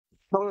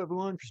Hello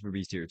everyone, Christopher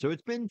Beast here. So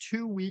it's been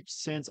 2 weeks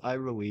since I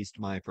released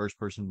my first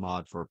person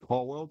mod for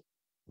Palworld,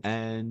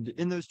 and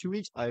in those 2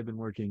 weeks I've been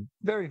working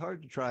very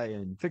hard to try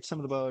and fix some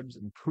of the bugs,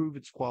 improve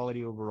its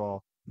quality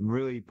overall, and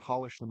really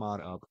polish the mod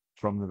up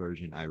from the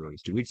version I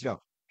released 2 weeks ago.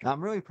 Now,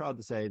 I'm really proud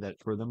to say that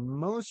for the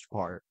most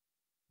part,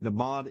 the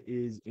mod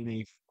is in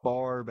a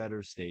far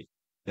better state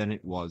than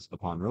it was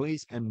upon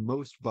release, and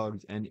most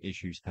bugs and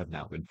issues have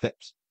now been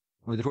fixed.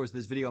 Over the course of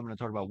this video, I'm going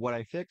to talk about what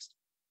I fixed,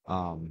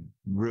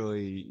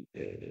 really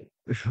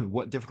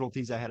what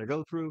difficulties I had to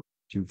go through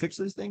to fix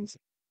those things.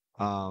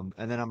 And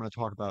then I'm going to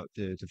talk about,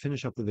 to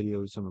finish up the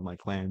video, some of my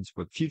plans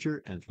for the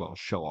future, and as well as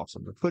show off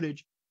some of the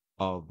footage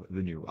of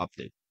the new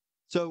update.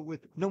 So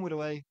with no more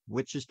delay,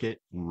 let's just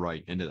get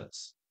right into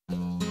this.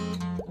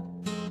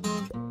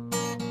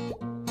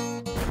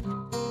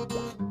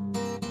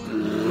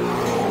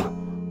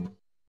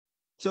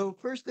 So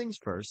first things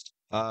first,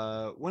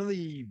 one of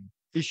the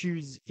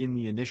issues in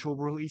the initial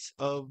release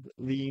of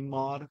the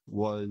mod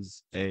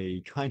was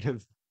a kind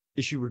of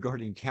issue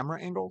regarding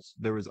camera angles.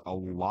 There was a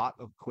lot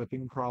of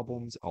clipping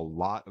problems, a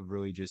lot of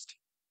really just,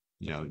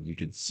 you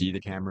could see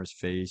the camera's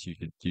face, you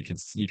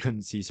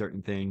couldn't see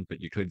certain things, but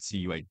you could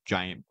see like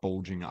giant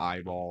bulging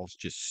eyeballs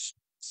just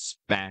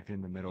smack in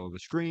the middle of the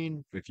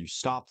screen if you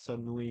stop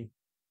suddenly.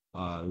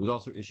 There was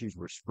also issues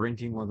where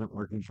sprinting wasn't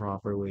working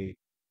properly.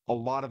 A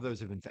lot of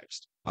those have been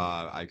fixed.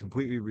 I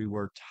completely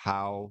reworked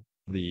how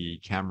the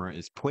camera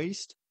is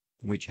placed,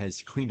 which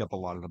has cleaned up a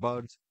lot of the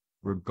bugs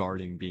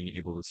regarding being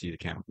able to see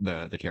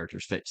the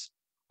character's face.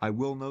 I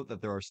will note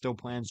that there are still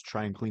plans to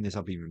try and clean this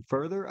up even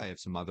further. I have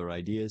some other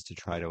ideas to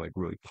try to like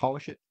really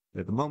polish it.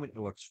 But at the moment,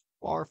 it looks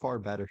far, far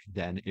better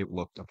than it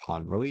looked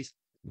upon release.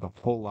 With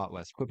a whole lot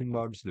less clipping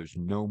bugs. There's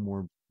no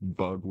more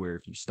bug where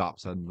if you stop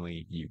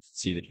suddenly, you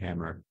see the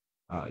camera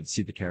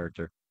see the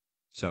character.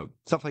 So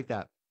stuff like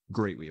that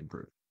greatly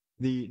improved.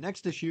 The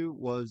next issue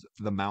was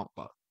the mount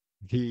bug.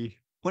 The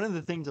One of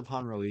the things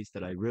upon release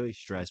that I really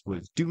stressed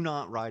was do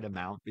not ride a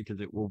mount because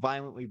it will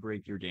violently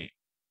break your game.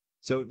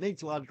 So it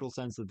makes logical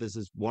sense that this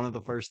is one of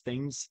the first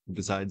things,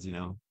 besides,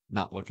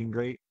 not looking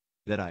great,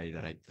 that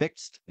I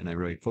fixed and I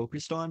really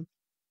focused on.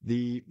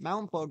 The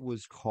mount bug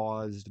was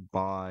caused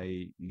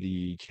by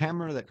the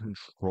camera that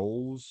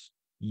controls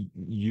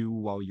you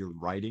while you're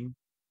riding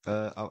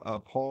a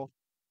paw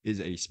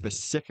is a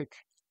specific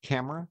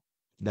camera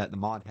that the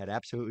mod had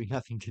absolutely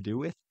nothing to do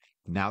with.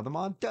 Now the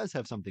mod does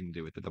have something to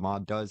do with it. The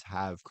mod does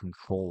have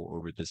control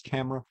over this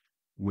camera,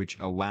 which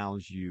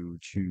allows you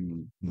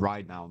to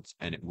ride mounts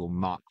and it will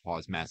not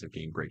cause massive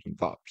game breaking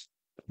bugs.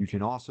 You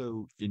can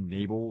also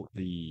enable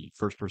the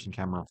first person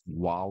camera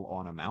while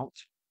on a mount.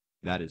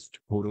 That is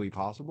totally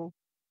possible,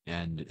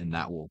 and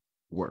that will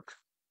work,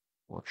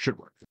 or should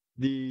work.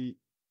 The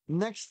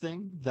next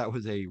thing that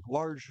was a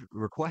large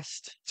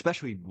request,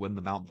 especially when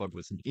the mount bug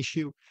was an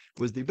issue,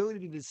 was the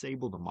ability to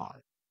disable the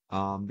mod.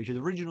 Because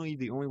originally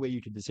the only way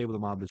you could disable the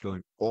mod was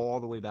going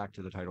all the way back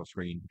to the title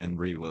screen and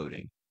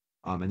reloading.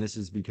 And this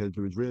is because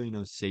there was really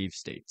no save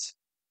states.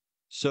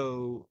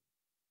 So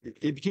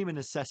it became a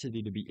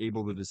necessity to be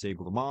able to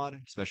disable the mod,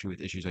 especially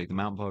with issues like the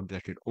mount bug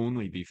that could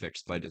only be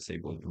fixed by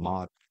disabling the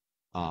mod.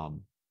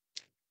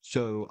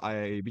 So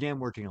I began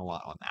working a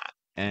lot on that.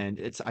 And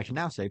I can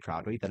now say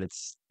proudly that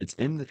it's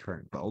in the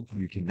current build.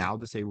 You can now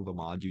disable the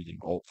mod using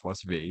Alt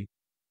plus V,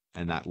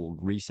 and that will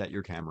reset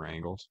your camera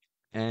angles.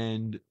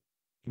 And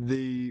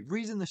the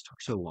reason this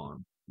took so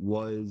long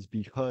was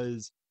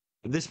because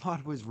this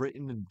mod was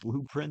written in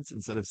blueprints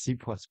instead of C++,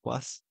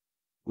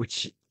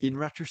 which in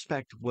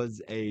retrospect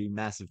was a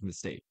massive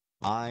mistake.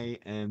 I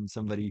am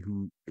somebody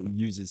who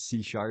uses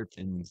C#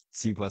 and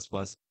C++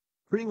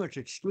 pretty much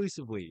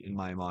exclusively in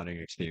my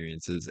modding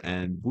experiences,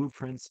 and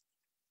blueprints,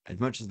 as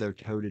much as they're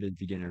coded as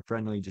beginner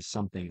friendly, just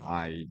something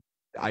I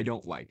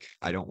don't like.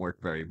 I don't work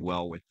very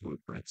well with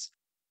blueprints.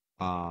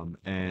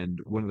 And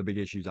one of the big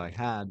issues I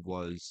had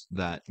was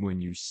that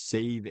when you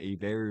save a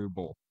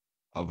variable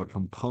of a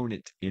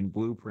component in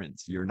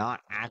blueprints, you're not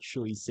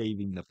actually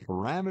saving the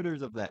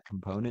parameters of that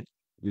component,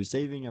 you're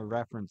saving a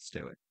reference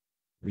to it,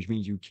 which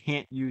means you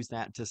can't use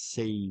that to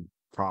save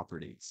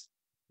properties,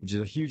 which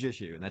is a huge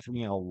issue. And that took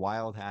me a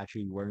while to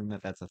actually learn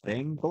that that's a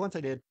thing. But once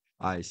I did,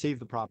 I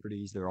saved the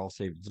properties. They're all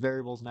saved as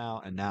variables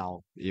now, and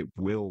now it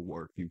will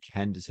work. You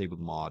can disable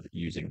the mod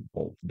using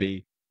Alt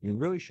B. There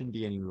really shouldn't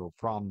be any real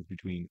problems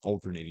between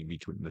alternating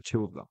between the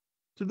two of them.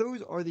 So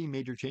those are the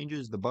major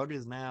changes. The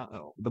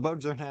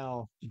bugs are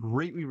now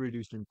greatly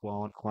reduced in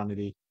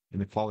quantity, and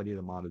the quality of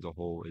the mod as a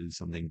whole is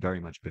something very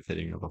much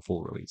befitting of a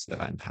full release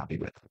that I'm happy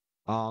with.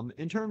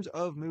 In terms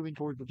of moving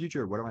towards the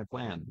future, what are my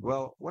plans?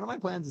 Well, one of my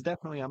plans is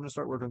definitely I'm going to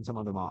start working on some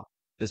other mod.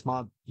 This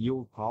mod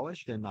feels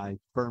polished, and I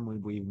firmly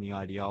believe in the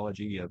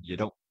ideology of you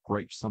don't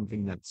break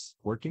something that's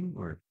working,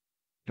 or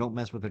don't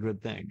mess with a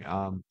good thing.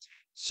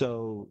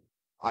 So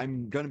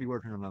I'm going to be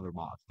working on other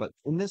mods, but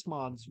in this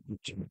mod's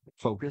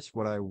focus,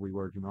 what I will be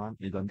working on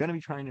is I'm going to be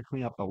trying to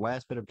clean up the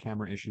last bit of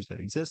camera issues that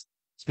exist,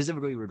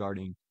 specifically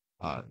regarding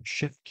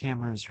shift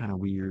camera is kind of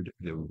weird,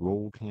 the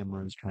roll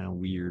camera is kind of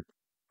weird.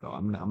 So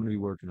I'm going to be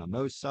working on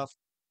those stuff.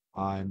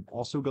 I'm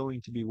also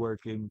going to be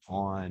working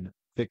on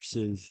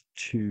fixes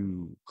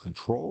to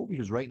control,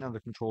 because right now the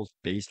control is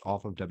based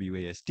off of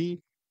WASD.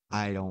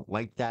 I don't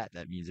like that.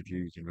 That means if you're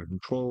using a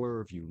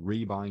controller, if you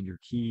rebind your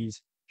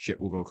keys, shit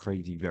will go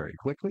crazy very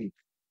quickly.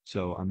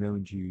 So I'm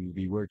going to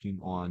be working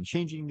on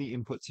changing the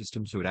input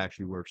system so it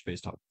actually works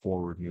based on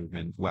forward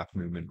movement, left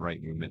movement, right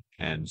movement,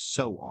 and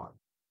so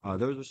on.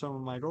 Those are some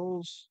of my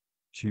goals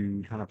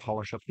to kind of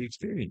polish up the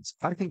experience.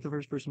 I think the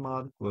first person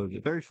mod was a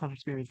very fun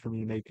experience for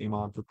me to make a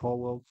mod for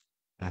Palworld.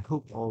 And I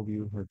hope all of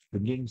you have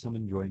been getting some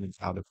enjoyment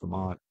out of the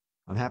mod.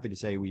 I'm happy to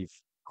say we've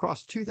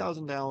crossed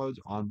 2,000 downloads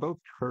on both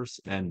Curse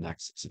and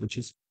Nexus, which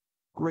is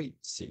great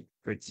to see.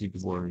 Great to see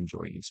people are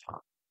enjoying this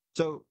mod.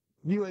 So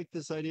if you like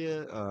this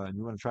idea and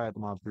you want to try out the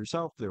mod for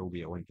yourself, there will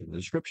be a link in the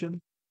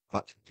description.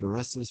 But for the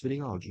rest of this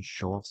video, I'll just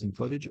show off some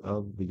footage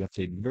of the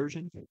updated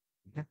version.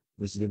 Yeah,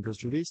 this has been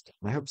Chris Released,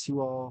 and I hope to see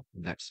you all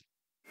next.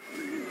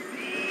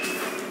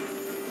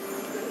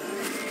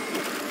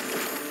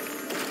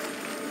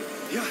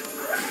 Yeah.